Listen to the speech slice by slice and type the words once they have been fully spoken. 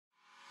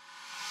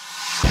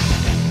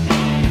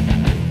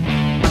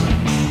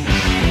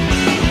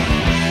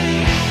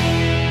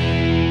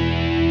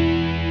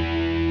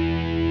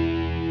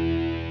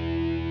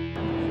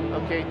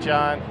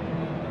John.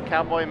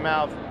 Cowboy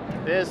Mouth.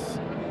 This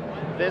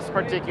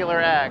particular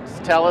axe.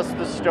 Tell us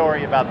the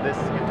story about this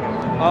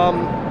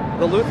guitar.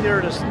 The luthier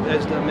is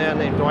a man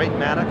named Dwight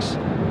Maddox.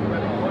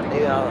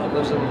 He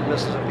lives in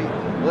Mississippi,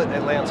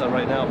 Atlanta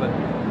right now, but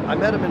I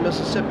met him in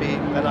Mississippi,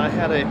 and I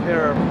had a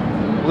pair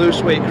of blue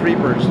suede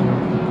creepers,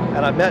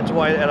 and I met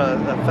Dwight at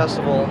a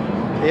festival.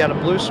 He had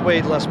a blue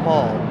suede Les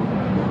Paul,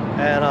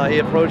 and he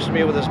approached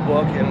me with his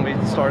book, and we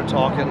started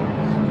talking,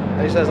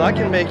 and he says, I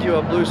can make you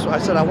a blue suede. I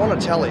said, I want a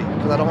telly,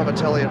 because I don't have a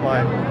telly in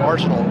my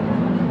arsenal.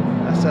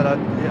 I said,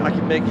 I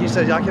can make, he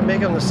said, I can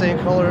make them the same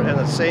color and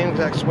the same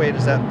exact suede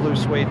as that blue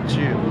suede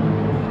shoe.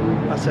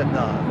 I said,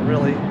 nah,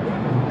 really?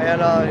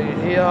 And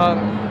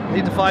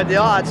he defied the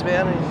odds,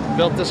 man. He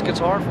built this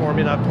guitar for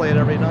me, and I play it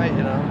every night,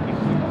 you know.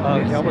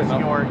 This Cowboy is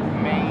Mouth. your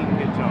main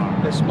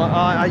guitar. It's my,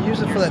 I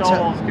use it for that.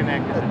 Soul's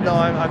connected to this. No,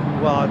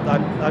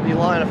 I'd be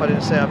lying if I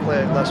didn't say I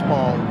play Les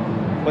Paul.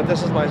 But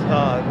this is my,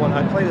 when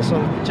I play this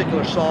on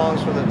particular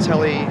songs for the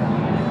telly,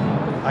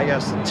 I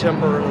guess the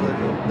timbre,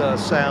 the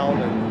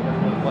sound,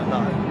 and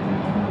whatnot,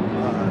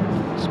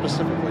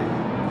 specifically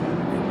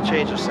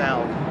change of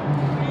sound.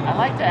 I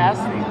like to ask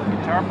the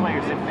guitar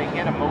players if they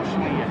get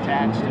emotionally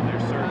attached to their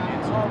certain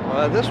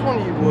instrument. This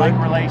one you would. Like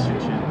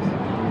relationships.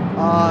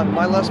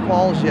 My Les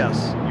Pauls,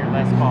 yes. Your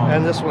Les Paul.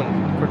 And this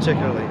one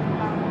particularly.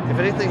 If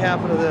anything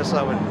happened to this,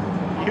 I would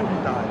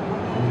die.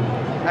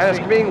 And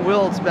it's being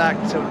willed back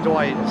to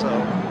Dwight, so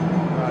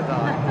I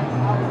die.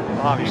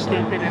 Obviously.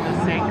 You keep it in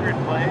a sacred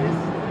place?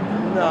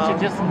 No.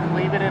 Don't you just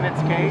leave it in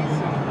its case?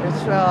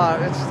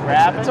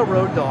 It's a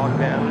road dog,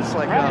 man. It's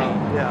like,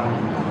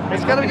 yeah.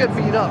 It's got to get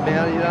beat up,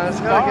 man. You know, it's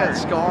got to get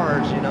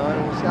scars, you know,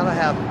 and it's got to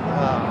have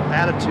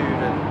attitude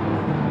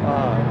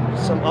and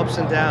some ups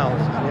and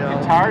downs, you know.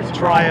 Guitars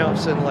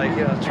triumphs and like,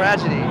 you know,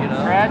 tragedy, you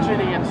know.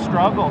 Tragedy and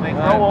struggle. They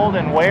grow old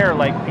and wear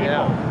like people.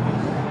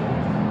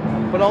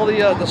 Yeah. But all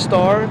the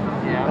star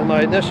and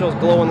my initials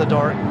glow in the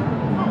dark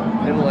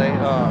inlay.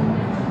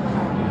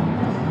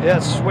 Yeah,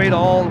 it's suede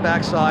all on the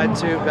backside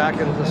too. Back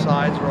into the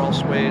sides are all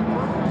suede.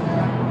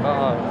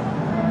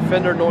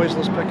 Fender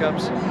noiseless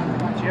pickups.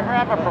 Did you ever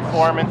have a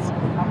performance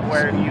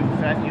where you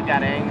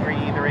got angry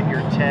either at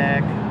your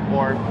tech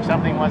or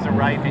something wasn't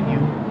right and you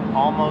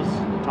almost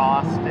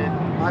tossed it?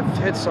 I've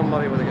hit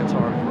somebody with a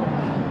guitar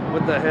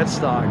with the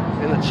headstock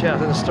in the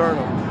chest, in the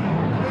sternum,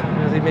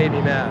 because he made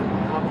me mad.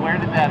 Where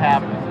did that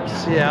happen?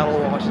 Seattle,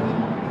 Washington.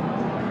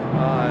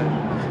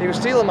 He was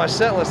stealing my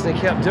set list and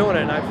he kept doing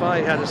it, and I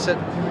finally had to sit.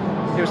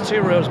 He was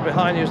 2 rows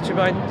behind. He was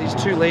behind these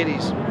 2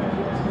 ladies,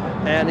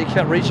 and he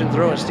kept reaching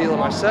through and stealing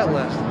my set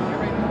list.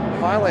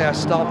 Finally, I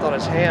stomped on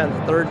his hand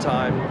the 3rd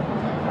time.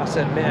 I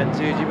said, man,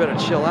 dude, you better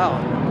chill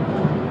out.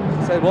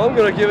 He said, well, I'm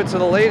going to give it to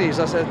the ladies.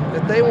 I said,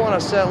 if they want a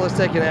set list,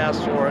 they can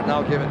ask for it, and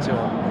I'll give it to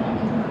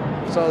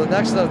them. So the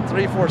next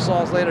 3-4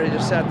 songs later, he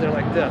just sat there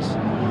like this.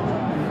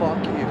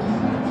 Fuck you.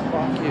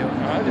 Fuck you.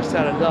 I just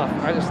had enough.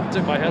 I just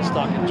took my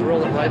headstock and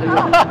drilled it right in as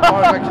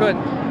hard as I could,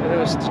 and it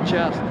was to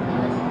chest.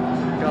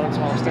 Got him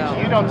tossed out.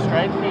 You don't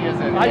strike me as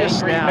an I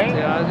just angry snapped. man.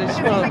 Yeah, I just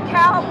He's a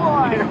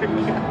cowboy.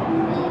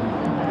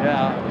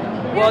 Yeah.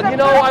 Well, you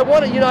know, I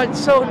want to. You know, I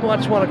so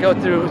much want to go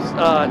through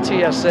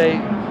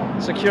TSA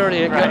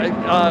security.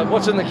 And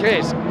what's in the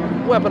case?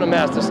 Weapon of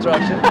mass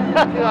destruction.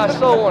 You know, I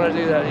so want to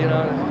do that. You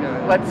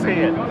know. Let's see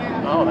it.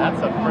 Oh,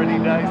 that's a pretty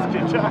nice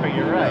guitar.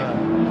 You're right.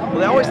 Well,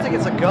 they always think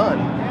it's a gun.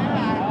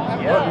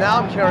 Yeah. Well, now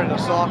I'm carrying a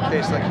soft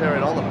case that I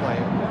carried on the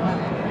plane.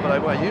 But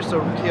I used to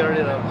carry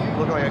it in a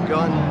looking like a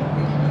gun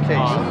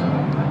case.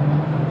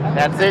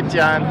 That's it,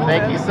 John.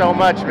 Thank you so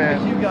much, man.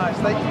 Thank you guys.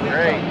 Thank you.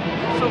 Great.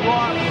 So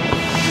long.